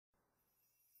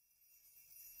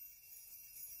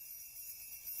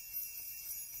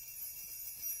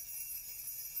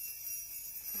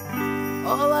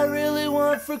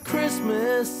got for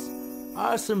Christmas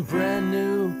are some brand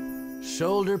new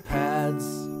shoulder pads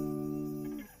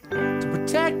to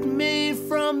protect me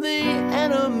from the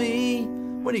enemy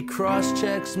when he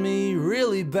cross-checks me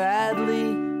really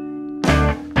badly.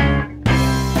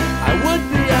 I would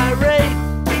be irate,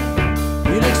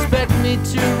 you'd expect me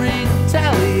to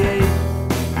retaliate,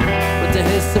 but to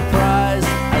his surprise,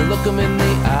 I look him in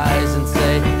the eyes and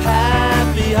say,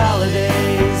 Happy Holidays.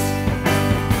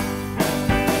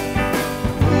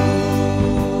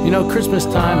 You know, Christmas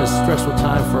time is a stressful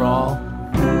time for all.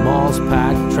 Malls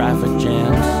packed, traffic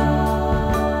jams.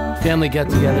 Family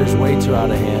get-togethers way too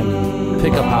out of hand.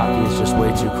 Pickup hockey is just way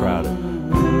too crowded.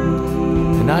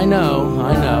 And I know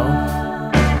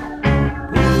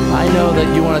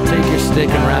that you want to take your stick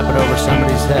and wrap it over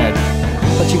somebody's head,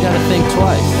 but you gotta think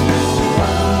twice.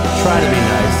 Try to be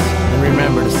nice, and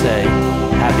remember to say,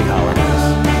 Happy Holidays.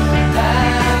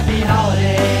 Happy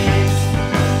Holidays.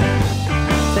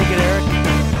 Take it, Eric.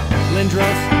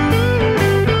 Lindros.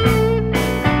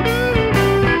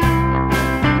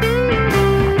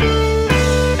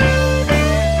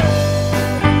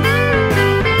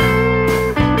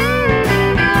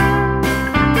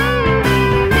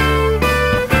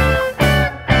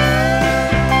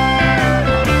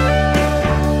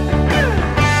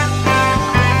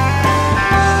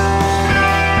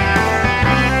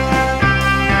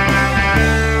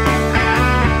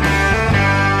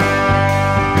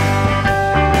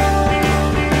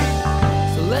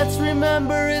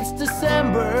 Remember it's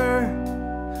December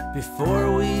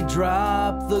before we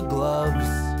drop the gloves.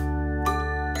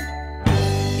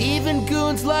 Even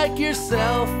goons like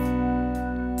yourself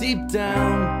deep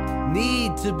down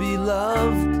need to be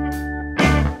loved.